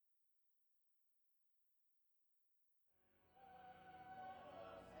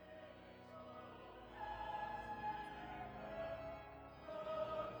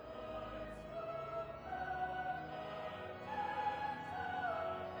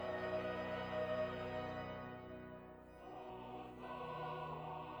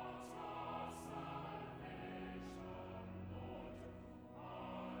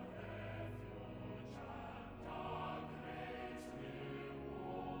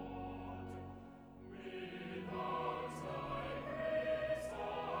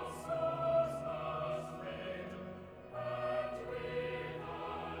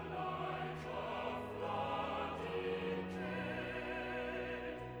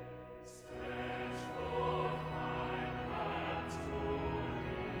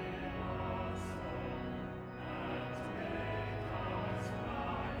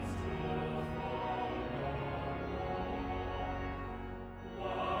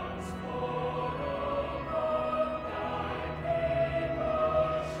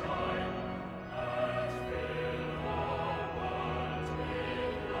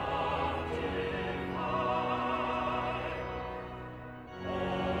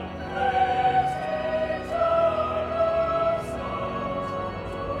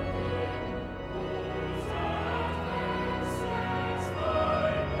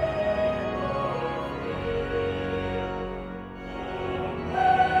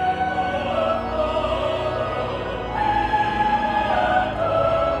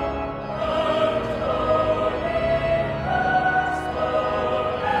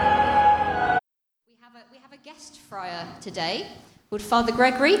today called Father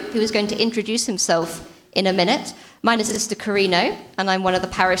Gregory, who is going to introduce himself in a minute. Mine is Sister Carino, and I'm one of the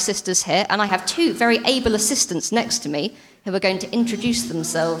parish sisters here, and I have two very able assistants next to me who are going to introduce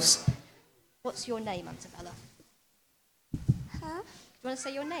themselves. What's your name, Antabella? Huh? Do you want to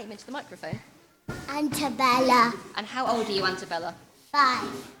say your name into the microphone? Antabella. And how old are you, Antabella?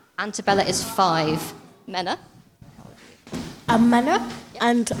 5. Antabella is 5. Menna? I'm Menna,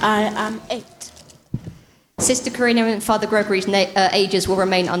 and I am 8. Sister Carino and Father Gregory's ages will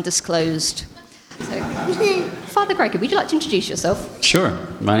remain undisclosed. So, Father Gregory, would you like to introduce yourself? Sure.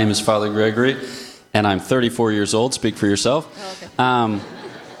 My name is Father Gregory, and I'm 34 years old. Speak for yourself. Oh, okay.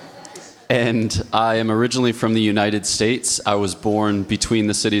 And I am originally from the United States. I was born between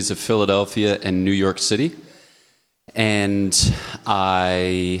the cities of Philadelphia and New York City. And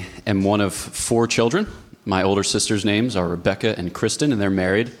I am one of 4 children. My older sisters' names are Rebecca and Kristen, and they're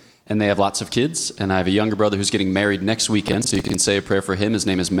married. And they have lots of kids. And I have a younger brother who's getting married next weekend, so you can say a prayer for him. His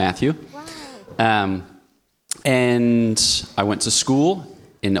name is Matthew. Wow. And I went to school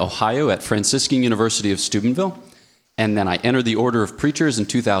in Ohio at Franciscan University of Steubenville. And then I entered the Order of Preachers in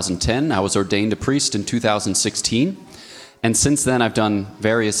 2010. I was ordained a priest in 2016. And since then, I've done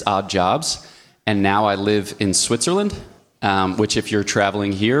various odd jobs. And now I live in Switzerland, which if you're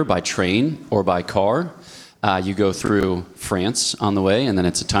traveling here by train or by car, you go through France on the way, and then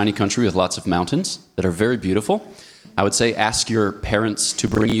it's a tiny country with lots of mountains that are very beautiful. I would say ask your parents to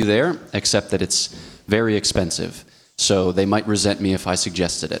bring you there, except that it's very expensive. So they might resent me if I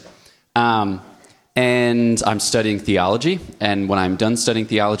suggested it. And I'm studying theology, and when I'm done studying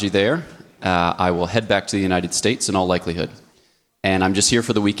theology there, I will head back to the United States in all likelihood. And I'm just here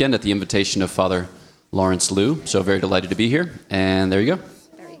for the weekend at the invitation of Father Lawrence Liu, so very delighted to be here. And there you go.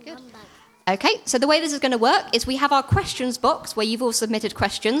 Very good. Okay, so the way this is going to work is we have our questions box where you've all submitted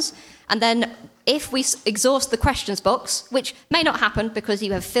questions, and then if we exhaust the questions box, which may not happen because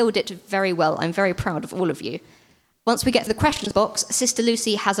you have filled it very well, I'm very proud of all of you. Once we get to the questions box, Sister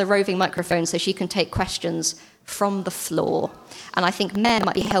Lucy has a roving microphone so she can take questions from the floor. And I think Mare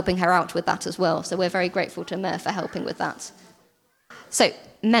might be helping her out with that as well, so we're very grateful to Mare for helping with that. So,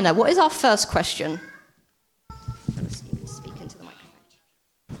 Menna, what is our first question? Speak into the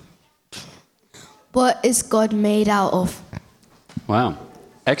microphone. What is God made out of? Wow.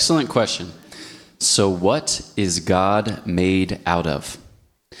 Excellent question. So what is God made out of?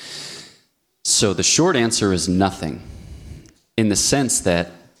 So the short answer is nothing, in the sense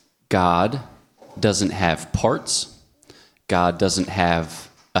that God doesn't have parts, God doesn't have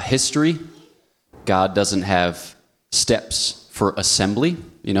a history, God doesn't have steps for assembly,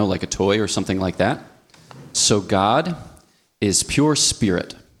 like a toy or something like that. So God is pure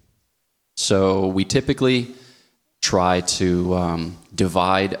spirit. So we typically try to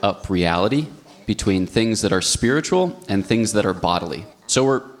divide up reality between things that are spiritual and things that are bodily. So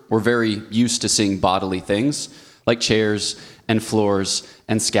we're very used to seeing bodily things like chairs and floors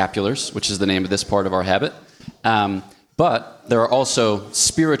and scapulars, which is the name of this part of our habit. But there are also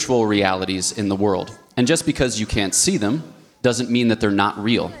spiritual realities in the world. And just because you can't see them doesn't mean that they're not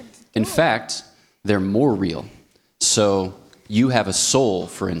real. In fact, they're more real. So you have a soul,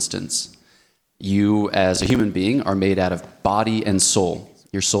 for instance. You, as a human being, are made out of body and soul.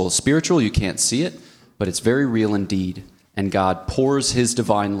 Your soul is spiritual, you can't see it, but it's very real indeed. And God pours his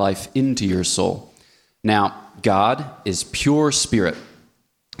divine life into your soul. Now, God is pure spirit.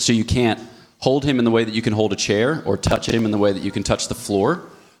 So you can't hold him in the way that you can hold a chair or touch him in the way that you can touch the floor.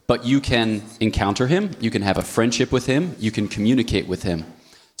 But you can encounter him, you can have a friendship with him, you can communicate with him.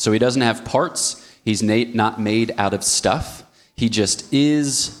 So he doesn't have parts, he's not made out of stuff, he just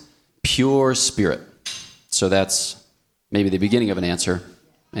is pure spirit. So that's maybe the beginning of an answer,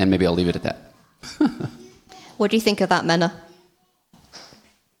 and maybe I'll leave it at that. What do you think of that, Menna?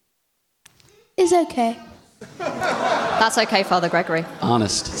 It's okay. That's okay, Father Gregory.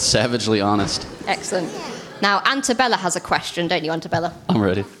 Honest, savagely honest. Excellent. Now, Antabella has a question, don't you, Antabella? I'm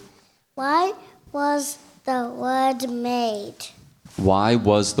ready. Why was the word made? Why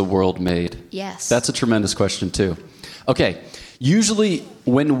was the world made? Yes. That's a tremendous question, too. Okay, usually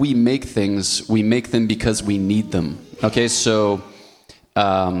when we make things, we make them because we need them. Okay, so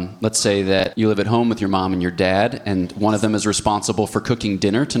let's say that you live at home with your mom and your dad, and one of them is responsible for cooking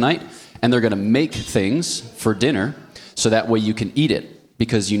dinner tonight, and they're going to make things for dinner so that way you can eat it,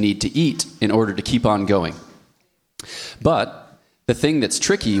 because you need to eat in order to keep on going. But the thing that's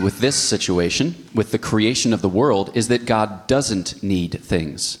tricky with this situation, with the creation of the world, is that God doesn't need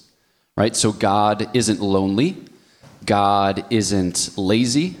things, right? So God isn't lonely. God isn't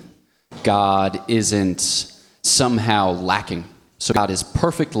lazy. God isn't somehow lacking. So God is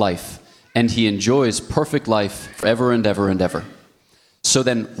perfect life and he enjoys perfect life forever and ever and ever. So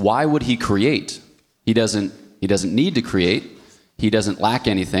then why would he create? He doesn't need to create. He doesn't lack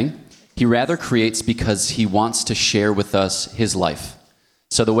anything. He rather creates because he wants to share with us his life.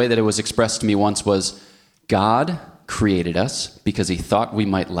 So the way that it was expressed to me once was, God created us because he thought we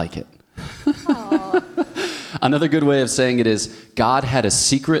might like it. Another good way of saying it is, God had a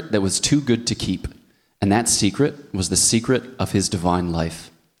secret that was too good to keep. And that secret was the secret of his divine life.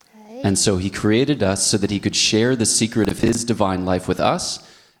 And so he created us so that he could share the secret of his divine life with us,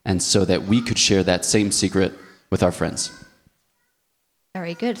 and so that we could share that same secret with our friends.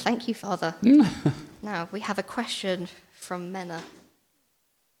 Very good. Thank you, Father. Now, we have a question from Mena.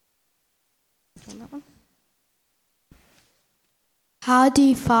 On that one? How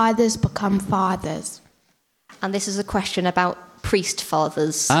do fathers become fathers? And this is a question about priest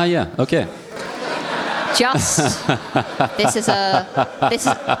fathers. Ah, yeah, okay.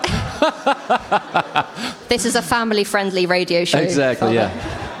 This is a family-friendly radio show. Exactly, yeah.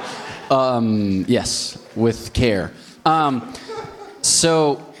 Yes, with care.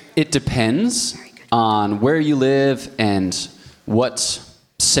 So it depends on where you live and what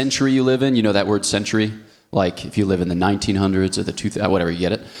century you live in. You know that word century? Like if you live in the 1900s or the 2000s, whatever, you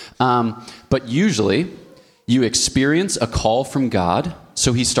get it. But usually you experience a call from God,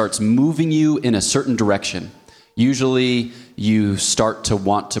 so he starts moving you in a certain direction. Usually you start to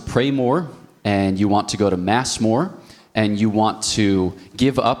want to pray more, and you want to go to mass more, and you want to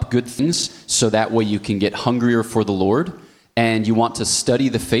give up good things so that way you can get hungrier for the Lord, and you want to study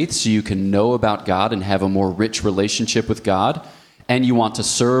the faith so you can know about God and have a more rich relationship with God, and you want to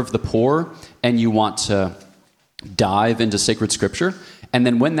serve the poor, and you want to dive into sacred scripture. And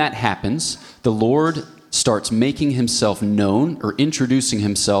then when that happens, the Lord starts making himself known or introducing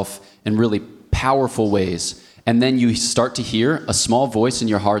himself in really powerful ways. And then you start to hear a small voice in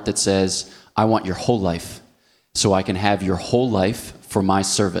your heart that says, I want your whole life, so I can have your whole life for my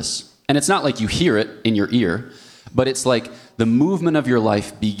service. And it's not like you hear it in your ear, but it's like the movement of your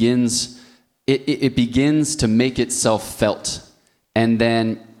life begins, it begins to make itself felt. And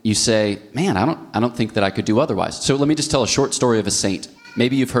then you say, man, I don't think that I could do otherwise. So let me just tell a short story of a saint.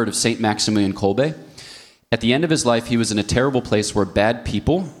 Maybe you've heard of Saint Maximilian Kolbe. At the end of his life, he was in a terrible place where bad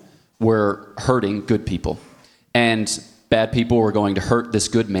people were hurting good people. And bad people were going to hurt this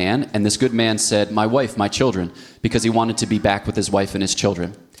good man. And this good man said, my wife, my children, because he wanted to be back with his wife and his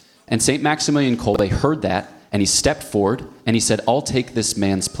children. And St. Maximilian Kolbe heard that, and he stepped forward, and he said, I'll take this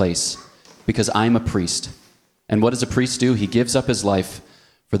man's place because I'm a priest. And what does a priest do? He gives up his life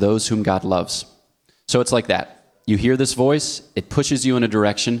for those whom God loves. So it's like that. You hear this voice, it pushes you in a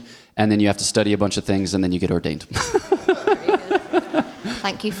direction, and then you have to study a bunch of things, and then you get ordained.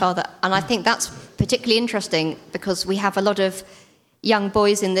 Thank you, Father. And I think that's particularly interesting because we have a lot of young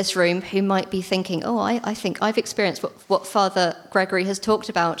boys in this room who might be thinking, I think I've experienced what Father Gregory has talked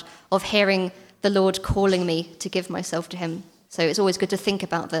about, of hearing the Lord calling me to give myself to him. So it's always good to think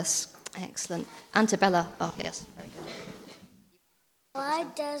about this. Excellent. Antebella. Oh, yes. Very good. Why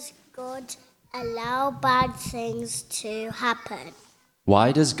does God allow bad things to happen?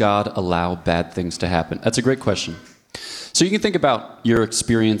 Why does God allow bad things to happen? That's a great question. So you can think about your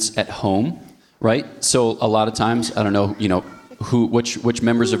experience at home, right? So a lot of times, I don't know, which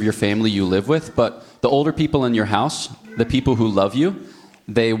members of your family you live with, but the older people in your house, the people who love you,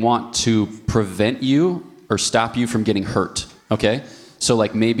 they want to prevent you or stop you from getting hurt, okay? So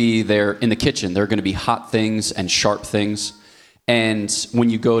like maybe they're in the kitchen, there are going to be hot things and sharp things. And when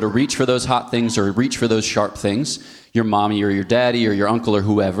you go to reach for those hot things or reach for those sharp things, your mommy or your daddy or your uncle or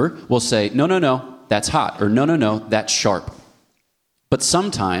whoever will say, no, that's hot, or no, that's sharp. But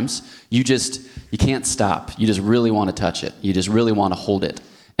sometimes you can't stop. You just really want to touch it. You just really want to hold it.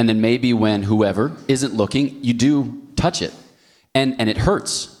 And then maybe when whoever isn't looking, you do touch it. And it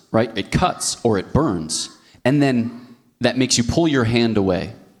hurts, right? It cuts or it burns. And then that makes you pull your hand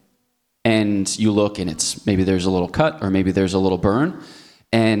away. And you look and maybe there's a little cut or maybe there's a little burn.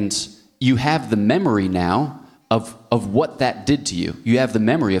 And you have the memory now of what that did to you. You have the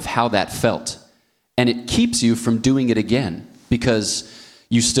memory of how that felt. And it keeps you from doing it again because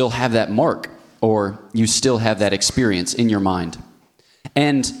you still have that mark or you still have that experience in your mind.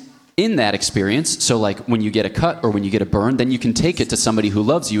 And in that experience, so like when you get a cut or when you get a burn, then you can take it to somebody who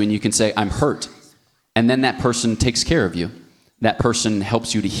loves you and you can say, I'm hurt. And then that person takes care of you. That person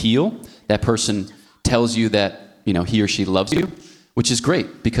helps you to heal. That person tells you that, he or she loves you, which is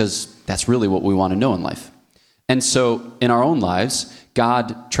great because that's really what we want to know in life. And so in our own lives,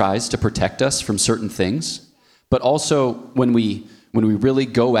 God tries to protect us from certain things, but also when we really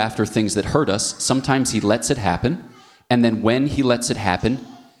go after things that hurt us, sometimes he lets it happen. And then when he lets it happen,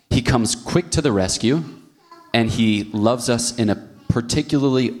 He comes quick to the rescue, and he loves us in a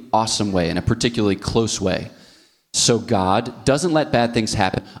particularly awesome way, in a particularly close way. So God doesn't let bad things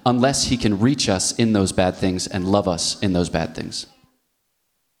happen unless he can reach us in those bad things and love us in those bad things.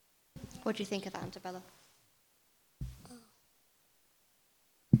 What do you think of that, Antebella?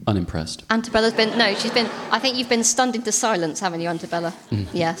 Unimpressed. Antebella's been, I think you've been stunned into silence, haven't you, Antebella?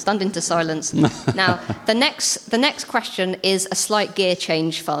 Yeah, stunned into silence. Now, the next question is a slight gear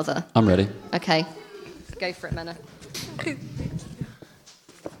change, Father. I'm ready. Okay, go for it, Mena.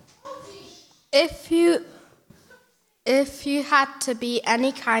 If you had to be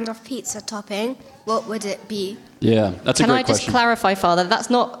any kind of pizza topping, what would it be? Yeah, that's a Can great I just question. clarify, Father?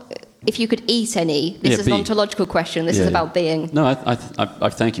 That's not if you could eat any. This is an be. ontological question. This is about being. No, I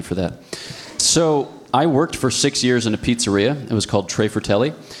thank you for that. So I worked for 6 years in a pizzeria. It was called Tre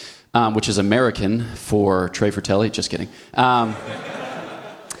Fratelli, which is American for Tre Fratelli. Just kidding. I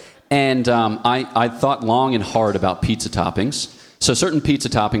thought long and hard about pizza toppings. So certain pizza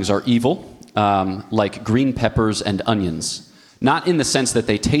toppings are evil, like green peppers and onions. Not in the sense that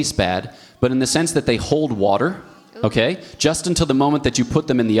they taste bad, but in the sense that they hold water, okay? Just until the moment that you put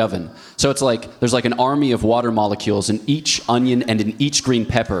them in the oven. So it's like, there's like an army of water molecules in each onion and in each green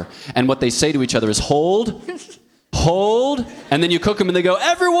pepper. And what they say to each other is, hold, hold, and then you cook them and they go,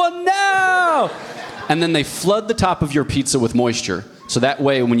 everyone now! And then they flood the top of your pizza with moisture. So that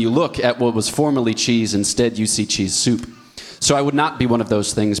way, when you look at what was formerly cheese, instead you see cheese soup. So I would not be one of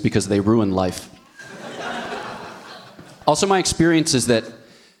those things because they ruin life. Also, my experience is that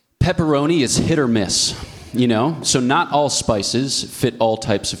pepperoni is hit or miss, you know? So not all spices fit all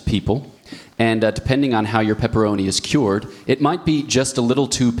types of people. And depending on how your pepperoni is cured, it might be just a little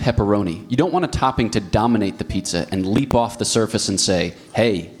too pepperoni. You don't want a topping to dominate the pizza and leap off the surface and say,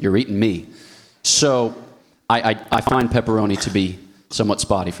 hey, you're eating me. So I find pepperoni to be somewhat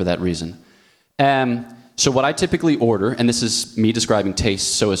spotty for that reason. So what I typically order, and this is me describing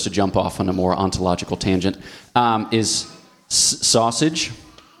taste so as to jump off on a more ontological tangent, is sausage,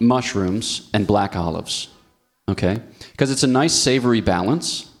 mushrooms, and black olives, okay? Because it's a nice savory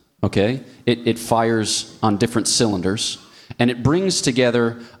balance, okay? It fires on different cylinders, and it brings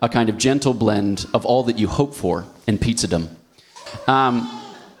together a kind of gentle blend of all that you hope for in pizzadom.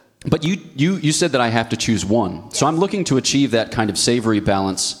 But you said that I have to choose one. So I'm looking to achieve that kind of savory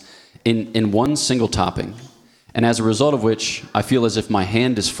balance in one single topping. And as a result of which, I feel as if my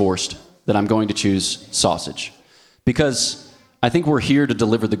hand is forced that I'm going to choose sausage. Because I think we're here to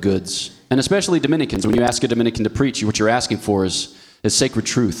deliver the goods. And especially Dominicans, when you ask a Dominican to preach, what you're asking for is sacred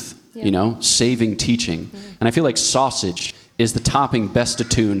truth, you know, saving teaching. Mm-hmm. And I feel like sausage is the topping best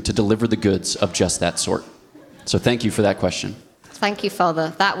attuned to deliver the goods of just that sort. So thank you for that question. Thank you,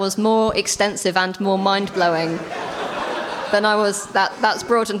 Father. That was more extensive and more mind-blowing than I was. That's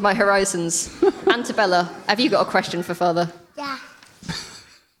broadened my horizons. Antebella, have you got a question for Father? Yeah.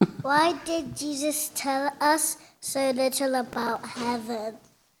 Why did Jesus tell us so little about heaven?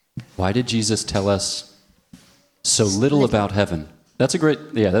 Why did Jesus tell us so little about heaven? That's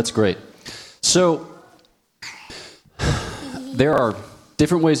great. So there are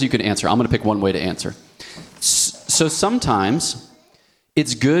different ways you could answer. I'm going to pick one way to answer. So sometimes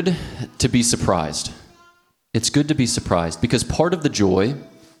it's good to be surprised. It's good to be surprised because part of the joy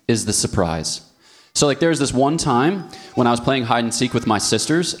is the surprise. So like there's this one time when I was playing hide and seek with my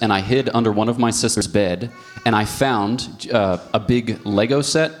sisters and I hid under one of my sister's bed and I found a big Lego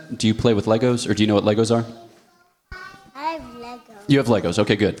set. Do you play with Legos or do you know what Legos are? I have Legos. You have Legos.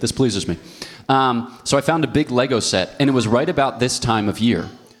 Okay, good. This pleases me. So I found a big Lego set and it was right about this time of year.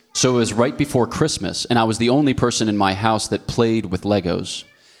 So it was right before Christmas and I was the only person in my house that played with Legos.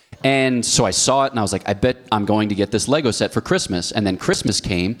 And so I saw it and I was like, I bet I'm going to get this Lego set for Christmas. And then Christmas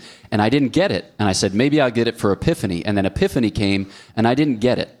came and I didn't get it. And I said, maybe I'll get it for Epiphany. And then Epiphany came and I didn't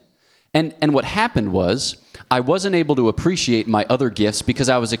get it. And what happened was I wasn't able to appreciate my other gifts because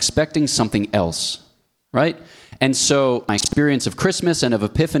I was expecting something else, right? And so my experience of Christmas and of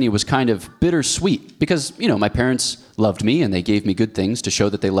Epiphany was kind of bittersweet because, you know, my parents loved me and they gave me good things to show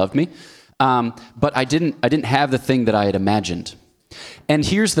that they loved me. But I didn't have the thing that I had imagined. And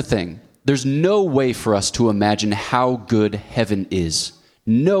here's the thing. There's no way for us to imagine how good heaven is.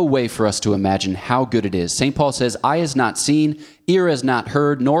 No way for us to imagine how good it is. St. Paul says, eye has not seen, ear has not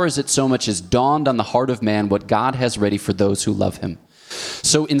heard, nor is it so much as dawned on the heart of man what God has ready for those who love him.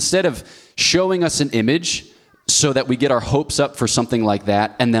 So instead of showing us an image so that we get our hopes up for something like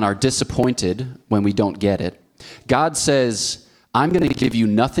that and then are disappointed when we don't get it, God says, I'm going to give you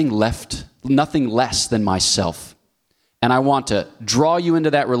nothing less than myself. And I want to draw you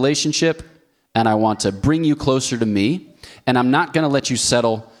into that relationship, and I want to bring you closer to me, and I'm not going to let you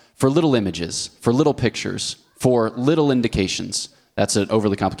settle for little images, for little pictures, for little indications. That's an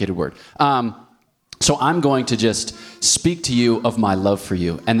overly complicated word. So I'm going to just speak to you of my love for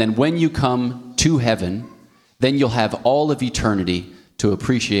you. And then when you come to heaven, then you'll have all of eternity to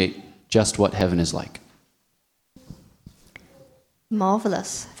appreciate just what heaven is like.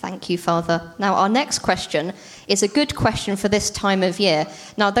 Marvelous. Thank you, Father. Now, our next question is a good question for this time of year.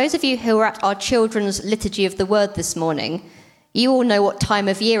 Now, those of you who are at our children's liturgy of the word this morning, you all know what time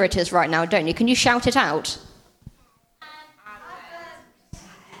of year it is right now, don't you? Can you shout it out?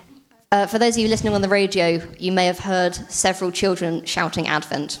 For those of you listening on the radio, you may have heard several children shouting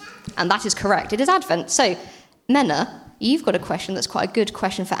Advent. And that is correct. It is Advent. So, Menna, you've got a question that's quite a good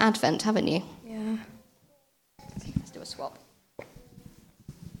question for Advent, haven't you? Yeah. Let's do a swap.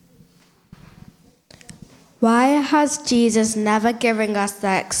 Why has Jesus never given us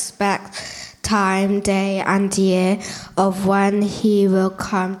the exact time, day, and year of when he will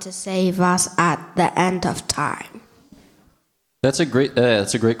come to save us at the end of time? That's a great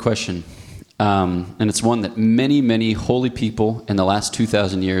question. And it's one that many, many holy people in the last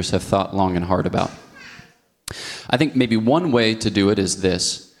 2,000 years have thought long and hard about. I think maybe one way to do it is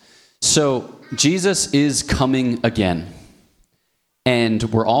this. So Jesus is coming again, and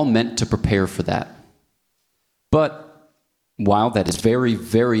we're all meant to prepare for that. But while that is very,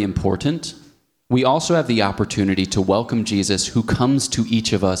 very important, we also have the opportunity to welcome Jesus who comes to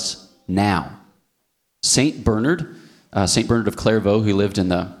each of us now. Saint Bernard of Clairvaux, who lived in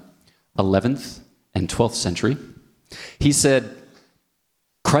the 11th and 12th century, he said,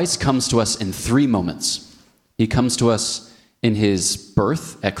 Christ comes to us in 3 moments. He comes to us in his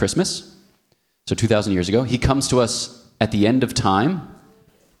birth at Christmas, so 2,000 years ago. He comes to us at the end of time,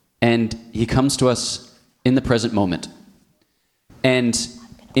 and he comes to us in the present moment. And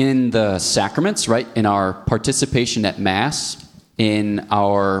in the sacraments, right, in our participation at Mass, in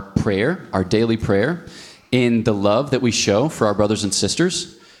our prayer, our daily prayer, in the love that we show for our brothers and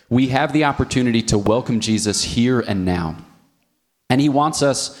sisters, we have the opportunity to welcome Jesus here and now. And he wants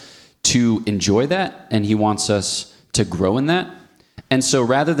us to enjoy that, and he wants us to grow in that. And so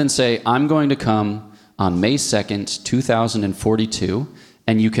rather than say, I'm going to come on May 2nd, 2042,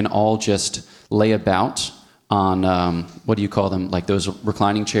 and you can all just lay about on, what do you call them, like those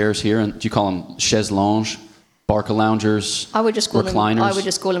reclining chairs here? And do you call them chaise longue, barca loungers, I would just call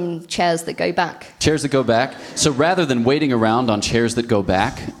recliners? them chairs that go back. Chairs that go back. So rather than waiting around on chairs that go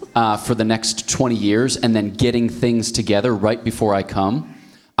back for the next 20 years and then getting things together right before I come,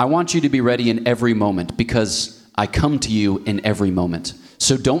 I want you to be ready in every moment because I come to you in every moment.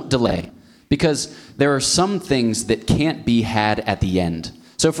 So don't delay, because there are some things that can't be had at the end.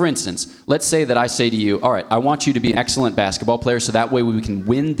 So for instance, let's say that I say to you, all right, I want you to be an excellent basketball player so that way we can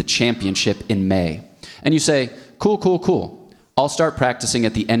win the championship in May. And you say, cool. I'll start practicing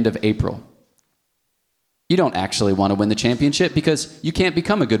at the end of April. You don't actually want to win the championship because you can't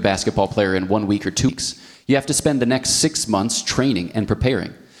become a good basketball player in 1 week or 2 weeks. You have to spend the next 6 months training and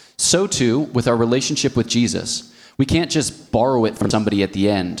preparing. So too with our relationship with Jesus. We can't just borrow it from somebody at the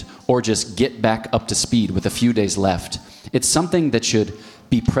end or just get back up to speed with a few days left. It's something that should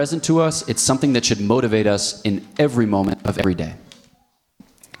be present to us. It's something that should motivate us in every moment of every day.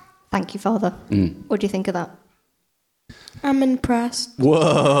 Thank you, Father. What do you think of that? I'm impressed. Whoa.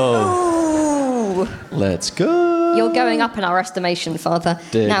 Oh. Let's go. You're going up in our estimation, Father.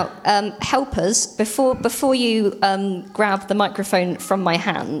 Dig. Now, help us, before you grab the microphone from my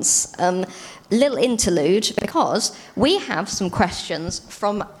hands, little interlude, because we have some questions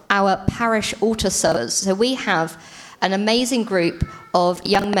from our parish altar servers. So we have an amazing group of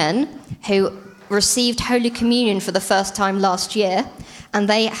young men who received Holy Communion for the first time last year, and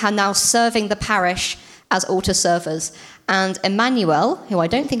they are now serving the parish as altar servers. And Emmanuel, who I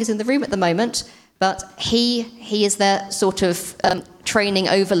don't think is in the room at the moment, but he is their sort of training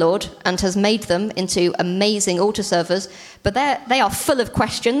overlord and has made them into amazing altar servers. But they are full of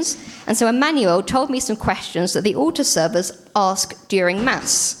questions. And so Emmanuel told me some questions that the altar servers ask during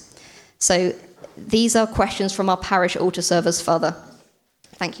Mass. So these are questions from our parish altar servers, Father.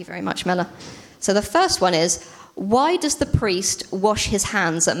 Thank you very much, Mella. So the first one is, why does the priest wash his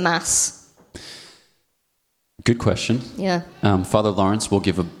hands at Mass? Good question. Yeah. Father Lawrence will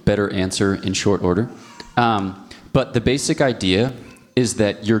give a better answer in short order. But the basic idea is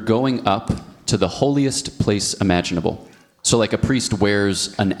that you're going up to the holiest place imaginable. So like a priest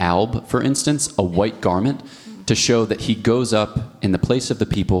wears an alb, for instance, a white garment, to show that he goes up in the place of the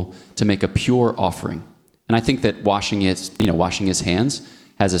people to make a pure offering. And I think that washing his hands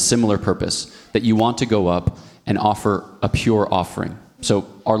has a similar purpose, that you want to go up and offer a pure offering. So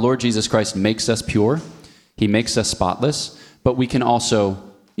our Lord Jesus Christ makes us pure. He makes us spotless, but we can also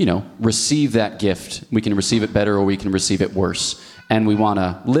receive that gift. We can receive it better or we can receive it worse. And we want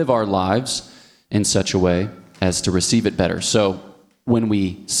to live our lives in such a way as to receive it better. So when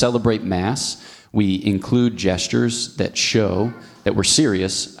we celebrate Mass, we include gestures that show that we're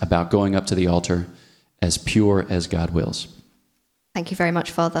serious about going up to the altar as pure as God wills. Thank you very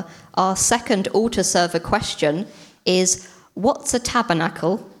much, Father. Our second altar server question is, what's a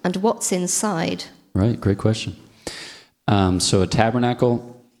tabernacle and what's inside? Right, great question. So a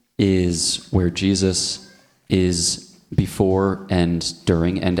tabernacle is where Jesus is before and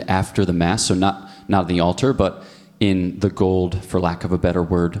during and after the Mass. So not on the altar, but in the gold, for lack of a better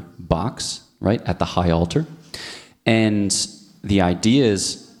word, box, right, at the high altar. And the idea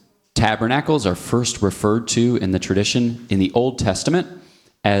is tabernacles are first referred to in the tradition in the Old Testament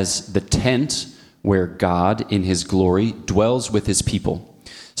as the tent where God in his glory dwells with his people.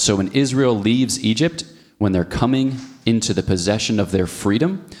 So when Israel leaves Egypt, when they're coming into the possession of their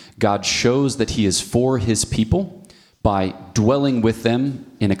freedom, God shows that he is for his people by dwelling with them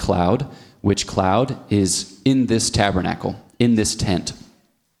in a cloud, which cloud is in this tabernacle, in this tent.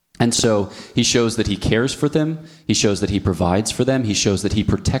 And so he shows that he cares for them, he shows that he provides for them, he shows that he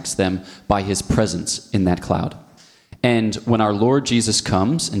protects them by his presence in that cloud. And when our Lord Jesus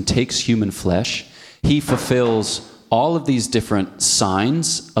comes and takes human flesh, he fulfills all of these different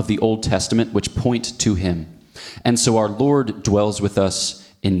signs of the Old Testament which point to him. And so our Lord dwells with us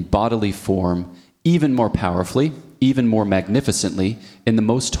in bodily form, even more powerfully, even more magnificently, in the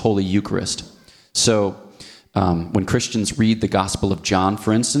most holy Eucharist. So when Christians read the Gospel of John,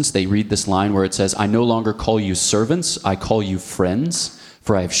 for instance, they read this line where it says, "I no longer call you servants, I call you friends,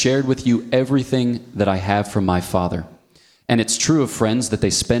 for I have shared with you everything that I have from my Father." And it's true of friends that they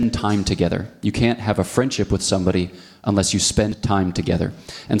spend time together. You can't have a friendship with somebody unless you spend time together.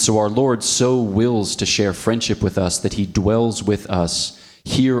 And so our Lord so wills to share friendship with us that he dwells with us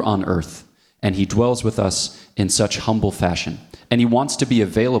here on earth. And he dwells with us in such humble fashion. And he wants to be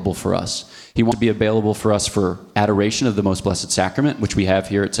available for us. He wants to be available for us for adoration of the Most Blessed Sacrament, which we have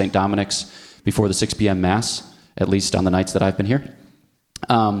here at St. Dominic's before the 6 p.m. Mass, at least on the nights that I've been here.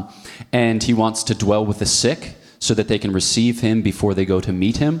 And he wants to dwell with the sick so that they can receive him before they go to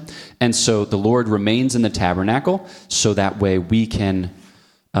meet him. And so the Lord remains in the tabernacle so that way we can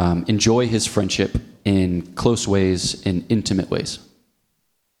enjoy his friendship in close ways, in intimate ways.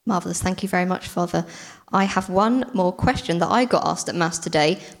 Marvellous. Thank you very much, Father. I have one more question that I got asked at Mass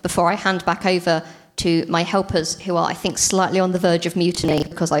today before I hand back over to my helpers, who are, I think, slightly on the verge of mutiny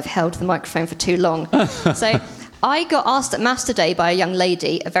because I've held the microphone for too long. So I got asked at Mass today by a young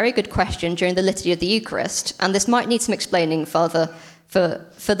lady a very good question during the Liturgy of the Eucharist, and this might need some explaining, Father, for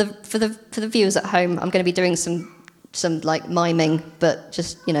the viewers at home. I'm going to be doing some like miming, but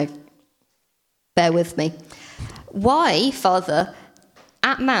just, bear with me. Why, Father,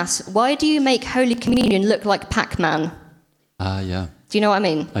 at Mass, why do you make Holy Communion look like Pac-Man? Yeah. Do you know what I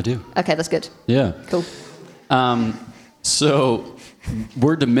mean? I do. Okay, that's good. Yeah. Cool. So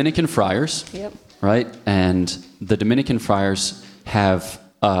we're Dominican friars, Yep. right? And the Dominican friars have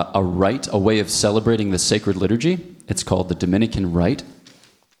a rite, a way of celebrating the sacred liturgy. It's called the Dominican rite.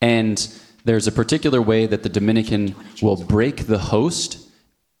 And there's a particular way that the Dominican will break the host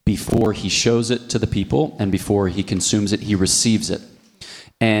before he shows it to the people, and before he consumes it, he receives it.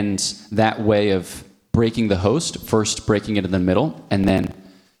 And that way of breaking the host, first breaking it in the middle, and then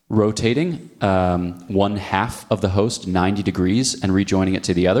rotating one half of the host 90 degrees and rejoining it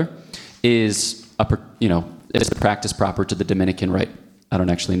to the other, is it's the practice proper to the Dominican rite. I don't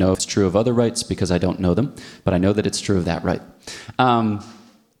actually know if it's true of other rites because I don't know them, but I know that it's true of that rite.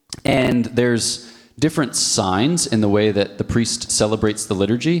 And there's different signs in the way that the priest celebrates the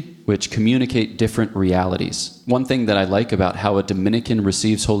liturgy, which communicate different realities. One thing that I like about how a Dominican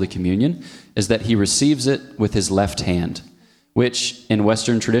receives Holy Communion is that he receives it with his left hand, which in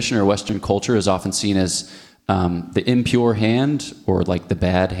Western tradition or Western culture is often seen as the impure hand, or like the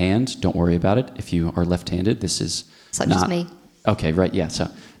bad hand. Don't worry about it if you are left-handed. This is Such not... as me. Okay, right, yeah, so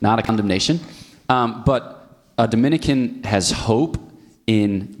not a condemnation. But a Dominican has hope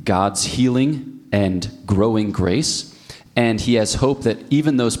in God's healing and growing grace, and he has hope that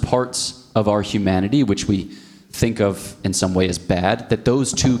even those parts of our humanity which we think of in some way as bad, that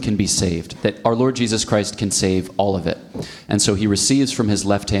those too can be saved, that our Lord Jesus Christ can save all of it. And so he receives from his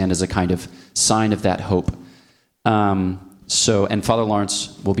left hand as a kind of sign of that hope. And Father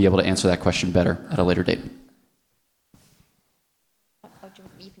Lawrence will be able to answer that question better at a later date.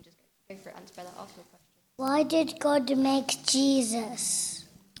 You can just go for it and spell it after the question. Why did God make Jesus?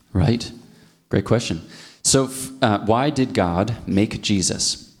 Right. Great question. So why did God make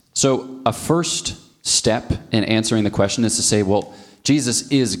Jesus? So a first step in answering the question is to say, well, Jesus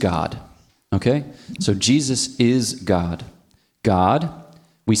is God. Okay? So Jesus is God. God,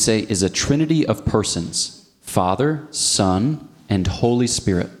 we say, is a trinity of persons: Father, Son, and Holy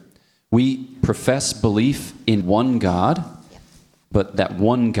Spirit. We profess belief in one God, but that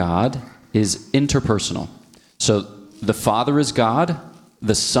one God is interpersonal. So the Father is God,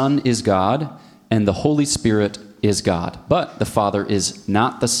 the Son is God, and the Holy Spirit is God. But the Father is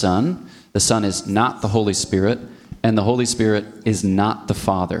not the Son is not the Holy Spirit, and the Holy Spirit is not the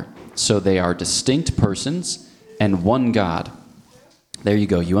Father. So they are distinct persons and one God. There you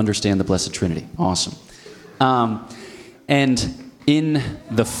go. You understand the Blessed Trinity. Awesome. And in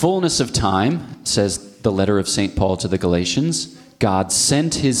the fullness of time, says the letter of St. Paul to the Galatians, God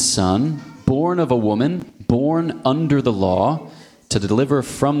sent his Son, born of a woman, born under the law, to deliver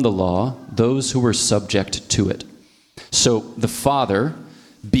from the law those who were subject to it. So the Father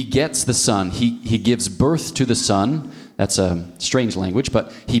begets the Son. He gives birth to the Son. That's a strange language,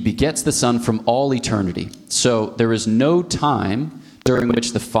 but he begets the Son from all eternity. So there is no time during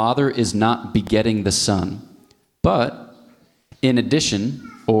which the Father is not begetting the Son. But in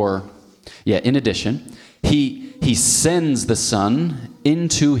addition, he sends the Son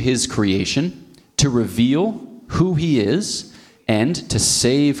into his creation to reveal who he is and to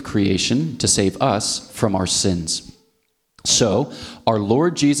save creation, to save us from our sins. So, our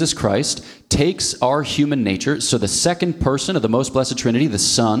Lord Jesus Christ takes our human nature. So the second person of the Most Blessed Trinity, the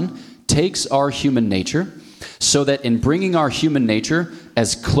Son, takes our human nature so that in bringing our human nature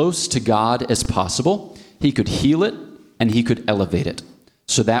as close to God as possible, he could heal it and he could elevate it.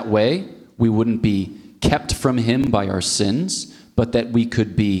 So that way, we wouldn't be kept from him by our sins, but that we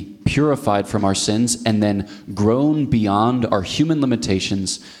could be purified from our sins and then grown beyond our human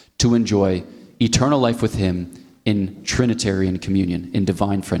limitations to enjoy eternal life with him in Trinitarian communion, in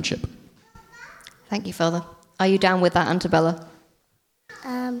divine friendship. Thank you, Father. Are you down with that, Antebella?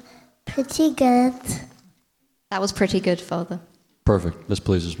 Pretty good. That was pretty good, Father. Perfect. This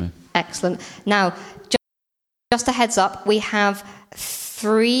pleases me. Excellent. Now, just a heads up, we have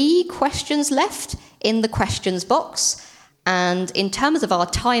 3 questions left in the questions box. And in terms of our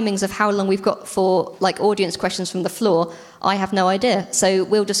timings of how long we've got for audience questions from the floor, I have no idea. So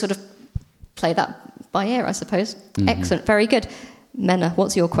we'll just sort of play that by ear, I suppose. Mm-hmm. Excellent. Very good. Menna,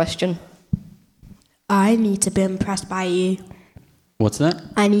 what's your question? I need to be impressed by you. What's that?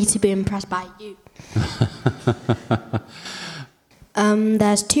 I need to be impressed by you.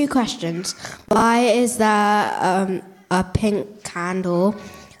 There's 2 questions. Why is there a pink candle,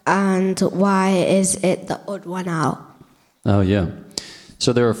 and why is it the odd one out? Oh, yeah.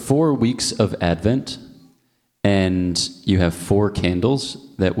 So there are 4 weeks of Advent, and you have 4 candles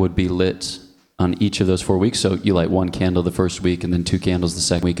that would be lit on each of those 4 weeks. So you light 1 candle the first week, and then 2 candles the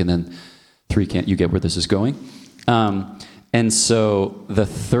second week, and then 3 candles. You get where this is going. And so the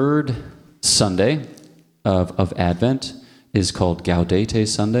 3rd Sunday of Advent is called Gaudete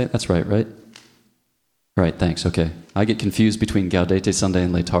Sunday. That's right? Right, thanks. Okay. I get confused between Gaudete Sunday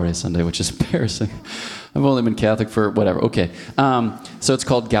and Laetare Sunday, which is embarrassing. I've only been Catholic for whatever. Okay. So it's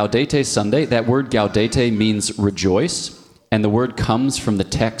called Gaudete Sunday. That word Gaudete means rejoice. And the word comes from the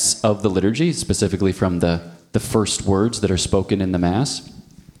text of the liturgy, specifically from the first words that are spoken in the Mass.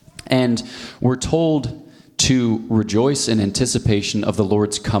 And we're told to rejoice in anticipation of the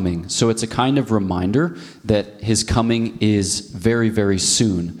Lord's coming. So it's a kind of reminder that his coming is very, very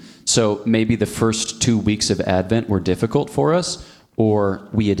soon. So maybe the first 2 weeks of Advent were difficult for us, or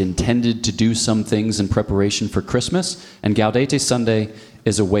we had intended to do some things in preparation for Christmas, and Gaudete Sunday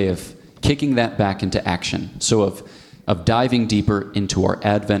is a way of kicking that back into action. So of diving deeper into our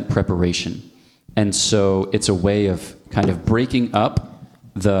Advent preparation. And so it's a way of kind of breaking up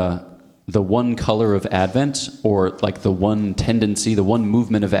the one color of Advent, or like the one tendency, the one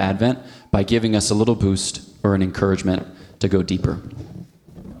movement of Advent, by giving us a little boost or an encouragement to go deeper.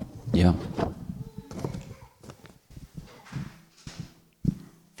 Yeah.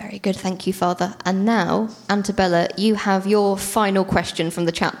 Very good, thank you, Father. And now, Antebella, you have your final question from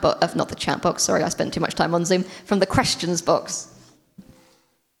the chat box, not the chat box, sorry, I spent too much time on Zoom, from the questions box.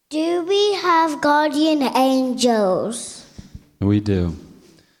 Do we have guardian angels? We do.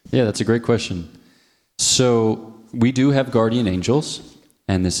 Yeah, that's a great question. So we do have guardian angels,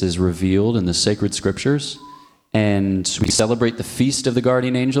 and this is revealed in the sacred scriptures. And we celebrate the Feast of the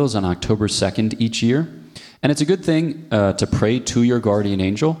Guardian Angels on October 2nd each year. And it's a good thing to pray to your guardian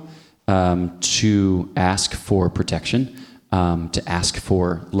angel, to ask for protection, to ask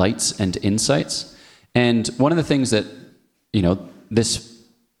for lights and insights. And one of the things that, this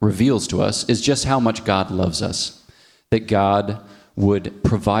reveals to us is just how much God loves us, that God would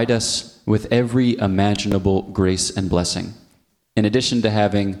provide us with every imaginable grace and blessing. In addition to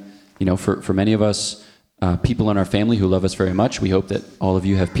having, for many of us, people in our family who love us very much. We hope that all of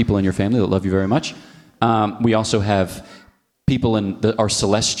you have people in your family that love you very much. We also have people in our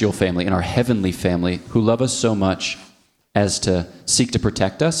celestial family, in our heavenly family, who love us so much as to seek to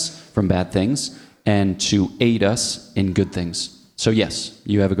protect us from bad things and to aid us in good things. So yes,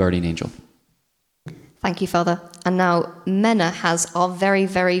 you have a guardian angel. Thank you, Father. And now Mena has our very,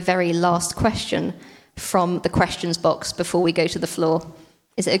 very, very last question from the questions box before we go to the floor.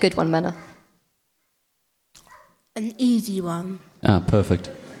 Is it a good one, Mena? An easy one. Perfect.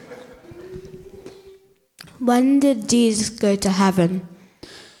 When did Jesus go to heaven?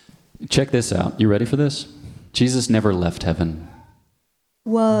 Check this out. You ready for this? Jesus never left heaven.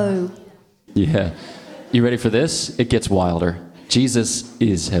 Whoa. Yeah. You ready for this? It gets wilder. Jesus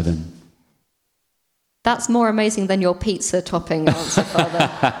is heaven. That's more amazing than your pizza topping answer, Father.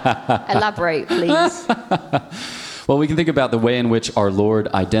 Elaborate, please. Well, we can think about the way in which our Lord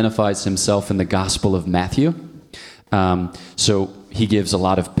identifies himself in the Gospel of Matthew. So he gives a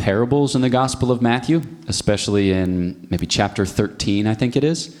lot of parables in the Gospel of Matthew, especially in maybe chapter 13, I think it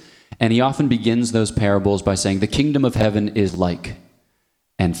is. And he often begins those parables by saying, the kingdom of heaven is like.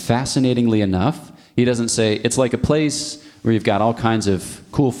 And fascinatingly enough, he doesn't say, it's like a place where you've got all kinds of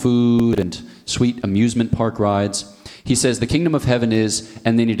cool food and sweet amusement park rides. He says, the kingdom of heaven is,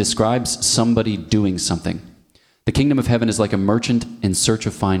 and then he describes somebody doing something. The kingdom of heaven is like a merchant in search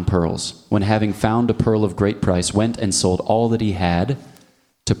of fine pearls, when having found a pearl of great price, went and sold all that he had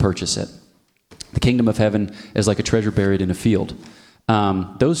to purchase it. The kingdom of heaven is like a treasure buried in a field.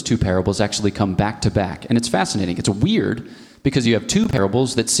 Those two parables actually come back to back, and it's fascinating. It's weird because you have two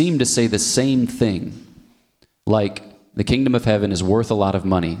parables that seem to say the same thing. Like, the kingdom of heaven is worth a lot of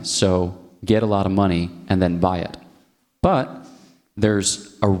money, so get a lot of money and then buy it. But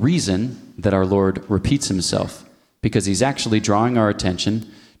there's a reason that our Lord repeats himself, because he's actually drawing our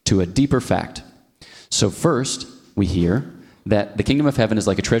attention to a deeper fact. So first, we hear that the kingdom of heaven is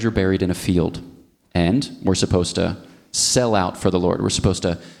like a treasure buried in a field, and we're supposed to sell out for the Lord. We're supposed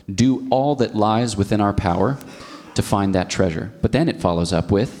to do all that lies within our power to find that treasure. But then it follows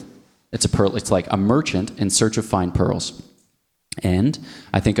up with, it's like a merchant in search of fine pearls. And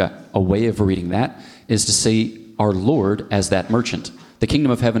I think a way of reading that is to see our Lord as that merchant. The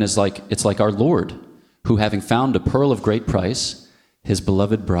kingdom of heaven is like our Lord, who having found a pearl of great price, his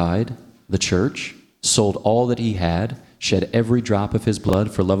beloved bride, the church, sold all that he had, shed every drop of his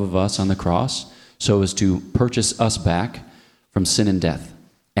blood for love of us on the cross, so as to purchase us back from sin and death.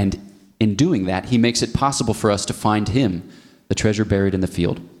 And in doing that, he makes it possible for us to find him, the treasure buried in the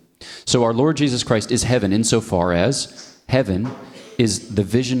field. So our Lord Jesus Christ is heaven insofar as heaven is the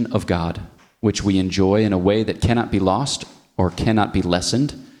vision of God, which we enjoy in a way that cannot be lost or cannot be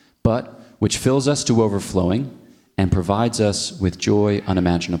lessened, but which fills us to overflowing and provides us with joy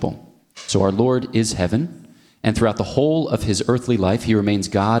unimaginable. So our Lord is heaven, and throughout the whole of his earthly life, he remains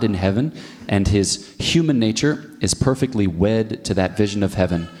God in heaven, and his human nature is perfectly wed to that vision of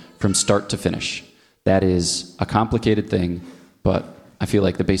heaven from start to finish. That is a complicated thing, but I feel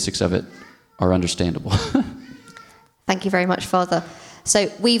like the basics of it are understandable. Thank you very much, Father.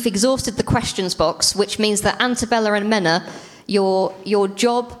 So we've exhausted the questions box, which means that Antabella and Mena, your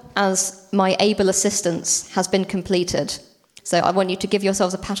job as my able assistants has been completed. So I want you to give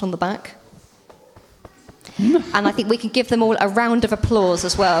yourselves a pat on the back. And I think we can give them all a round of applause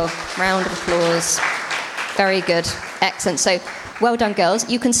as well. Round of applause. Very good. Excellent. So well done, girls.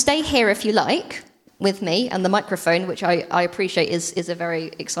 You can stay here if you like with me and the microphone, which I appreciate is a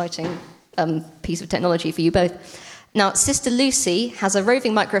very exciting piece of technology for you both. Now, Sister Lucy has a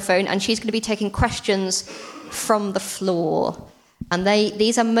roving microphone, and she's going to be taking questions from the floor. And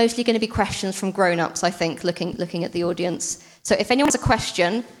these are mostly going to be questions from grown-ups, I think, looking at the audience. So if anyone has a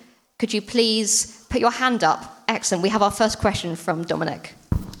question, could you please put your hand up? Excellent. We have our first question from Dominic.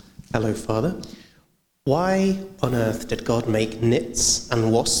 Hello, Father. Why on earth did God make nits and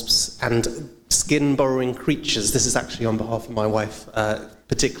wasps and skin-borrowing creatures? This is actually on behalf of my wife,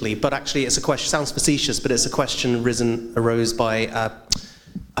 particularly, but actually it's a question, sounds facetious, but it's a question arose by,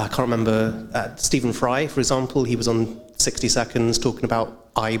 I can't remember, Stephen Fry, for example. He was on 60 Seconds talking about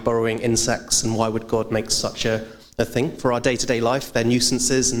eye-burrowing insects, and why would God make such a thing for our day-to-day life? They're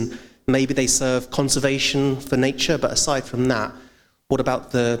nuisances, and maybe they serve conservation for nature, but aside from that, what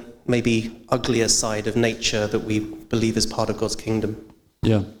about the maybe uglier side of nature that we believe is part of God's kingdom?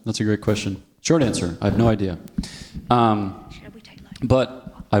 Yeah, that's a great question. Short answer, I have no idea.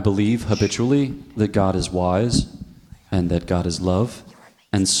 But I believe habitually that God is wise and that God is love.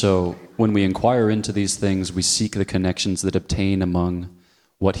 And so when we inquire into these things, we seek the connections that obtain among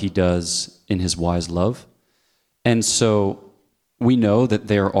what he does in his wise love. And so we know that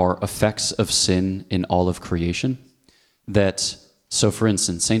there are effects of sin in all of creation. So for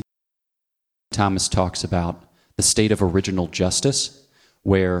instance, St. Thomas talks about the state of original justice,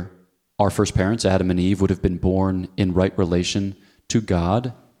 where our first parents, Adam and Eve, would have been born in right relation to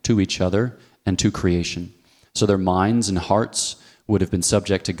God, to each other, and to creation. So their minds and hearts would have been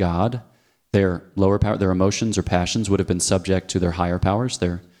subject to God. Their lower power, their emotions or passions would have been subject to their higher powers,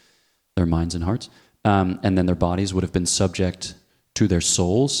 their minds and hearts. And then their bodies would have been subject to their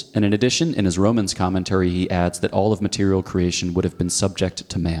souls. And in addition, in his Romans commentary, he adds that all of material creation would have been subject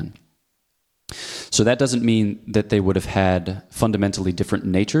to man. So that doesn't mean that they would have had fundamentally different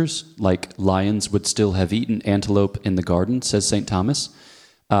natures, like lions would still have eaten antelope in the garden, says St. Thomas,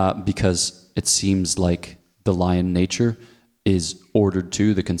 because it seems like the lion nature is ordered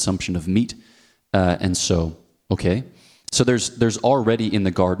to the consumption of meat. So there's already in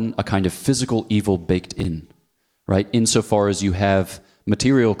the garden a kind of physical evil baked in, right? Insofar as you have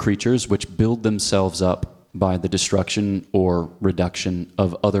material creatures which build themselves up by the destruction or reduction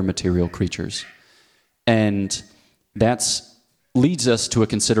of other material creatures. And that leads us to a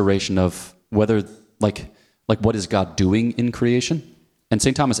consideration of whether, like what is God doing in creation? And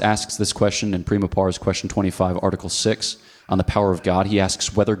St. Thomas asks this question in Prima Pars, question 25, article 6, on the power of God. He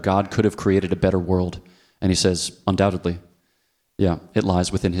asks whether God could have created a better world. And he says, undoubtedly, yeah, it lies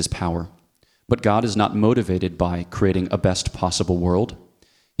within his power. But God is not motivated by creating a best possible world.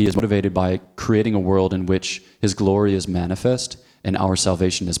 He is motivated by creating a world in which his glory is manifest and our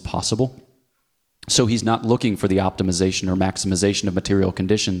salvation is possible. So he's not looking for the optimization or maximization of material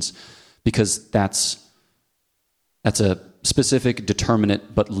conditions, because that's a specific,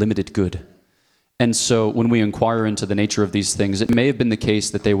 determinate, but limited good. And so when we inquire into the nature of these things, it may have been the case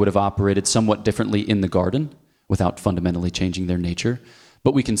that they would have operated somewhat differently in the garden without fundamentally changing their nature.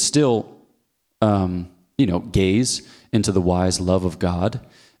 But we can still, gaze into the wise love of God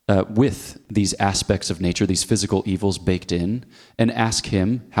with these aspects of nature, these physical evils baked in, and ask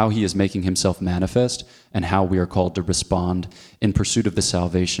him how he is making himself manifest and how we are called to respond in pursuit of the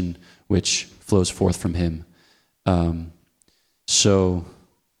salvation which flows forth from him. So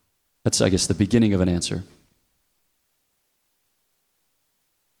that's, I guess, the beginning of an answer.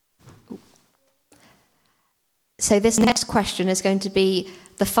 So this next question is going to be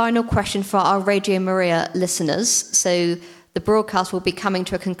the final question for our Radio Maria listeners. So the broadcast will be coming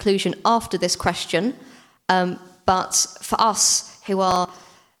to a conclusion after this question. But for us who are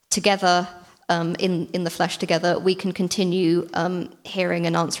together in the flesh together, we can continue hearing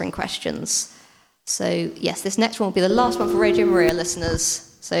and answering questions. So yes, this next one will be the last one for Radio Maria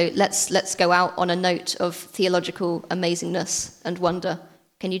listeners. So let's go out on a note of theological amazingness and wonder.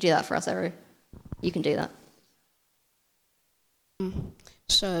 Can you do that for us, Eru? You can do that.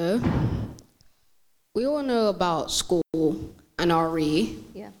 So, we all know about school and RE.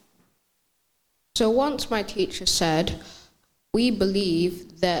 Yeah. So once my teacher said, we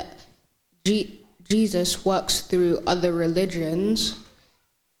believe that Jesus works through other religions,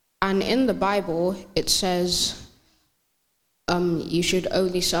 and in the Bible it says you should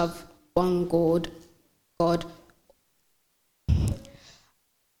only serve one God.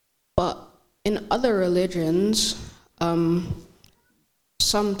 But in other religions,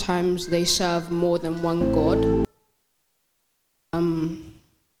 sometimes they serve more than one God.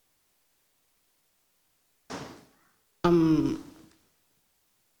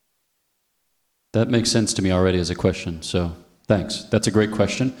 That makes sense to me already as a question, so thanks. That's a great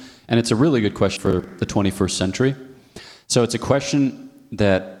question, and it's a really good question for the 21st century. So it's a question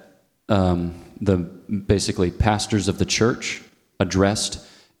that the basically pastors of the church addressed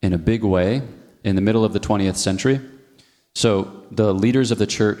in a big way in the middle of the 20th century. So the leaders of the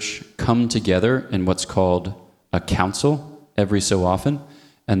church come together in what's called a council every so often,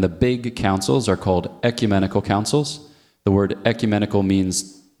 and the big councils are called ecumenical councils. The word ecumenical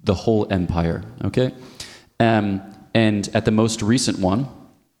means the whole empire, okay? And at the most recent one,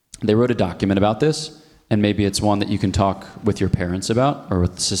 they wrote a document about this, and maybe it's one that you can talk with your parents about or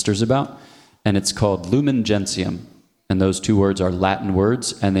with sisters about, and it's called Lumen Gentium. And those two words are Latin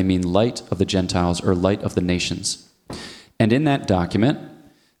words, and they mean light of the Gentiles or light of the nations. And in that document,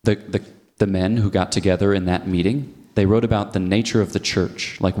 the men who got together in that meeting, they wrote about the nature of the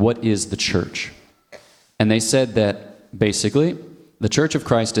church, like what is the church? And they said that basically the Church of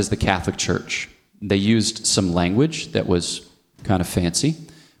Christ is the Catholic Church. They used some language that was kind of fancy,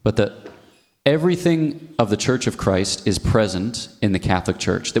 but everything of the Church of Christ is present in the Catholic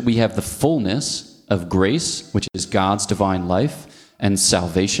Church, that we have the fullness of grace, which is God's divine life, and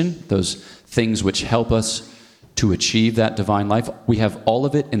salvation, those things which help us to achieve that divine life. We have all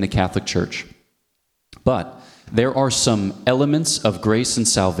of it in the Catholic Church. But there are some elements of grace and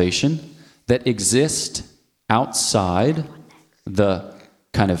salvation that exist outside the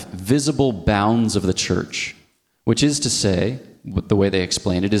kind of visible bounds of the church, which is to say, the way they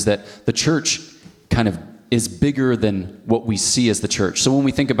explain it is that the church kind of is bigger than what we see as the church. So when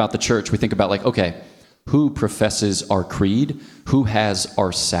we think about the church, we think about like, okay, who professes our creed, who has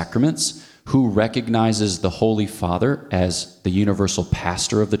our sacraments, who recognizes the Holy Father as the universal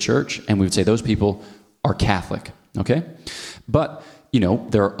pastor of the church, and we would say those people are Catholic, okay? But,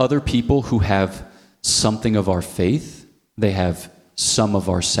 there are other people who have something of our faith, they have some of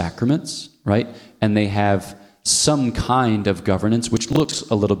our sacraments, right? And they have some kind of governance which looks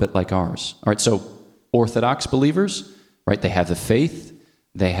a little bit like ours. All right, so Orthodox believers, right, they have the faith,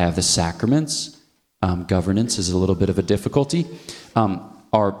 they have the sacraments. Governance is a little bit of a difficulty.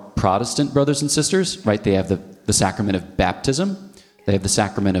 Our Protestant brothers and sisters, right, they have the sacrament of baptism, they have the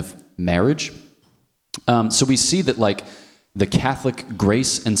sacrament of marriage. So we see that like the Catholic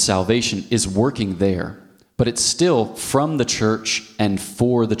grace and salvation is working there, but it's still from the church and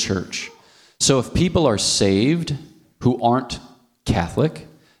for the church. So if people are saved who aren't Catholic,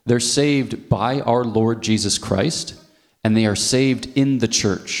 they're saved by our Lord Jesus Christ, and they are saved in the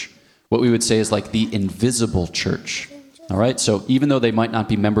church. What we would say is like the invisible church. All right, so even though they might not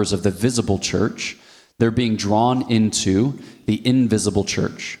be members of the visible church, they're being drawn into the invisible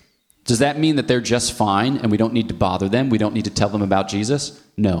church. Does that mean that they're just fine and we don't need to bother them? We don't need to tell them about Jesus?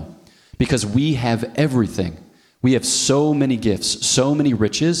 No, because we have everything. We have so many gifts, so many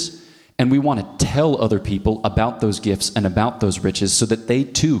riches, and we want to tell other people about those gifts and about those riches so that they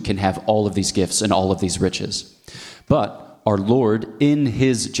too can have all of these gifts and all of these riches. But our Lord, in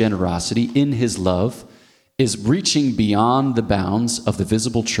his generosity, in his love, is reaching beyond the bounds of the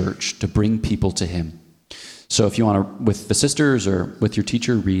visible church to bring people to him. So if you want to, with the sisters or with your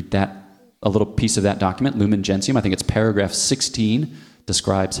teacher, read a little piece of that document, Lumen Gentium. I think it's paragraph 16,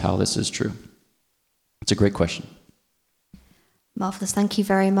 describes how this is true. It's a great question. Marvellous, thank you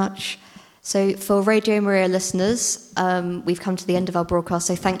very much. So for Radio Maria listeners, we've come to the end of our broadcast,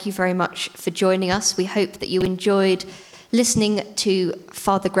 so thank you very much for joining us. We hope that you enjoyed listening to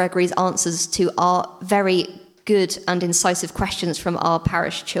Father Gregory's answers to our very good and incisive questions from our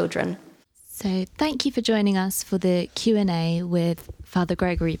parish children. So thank you for joining us for the Q&A with Father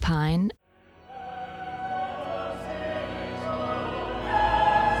Gregory Pine.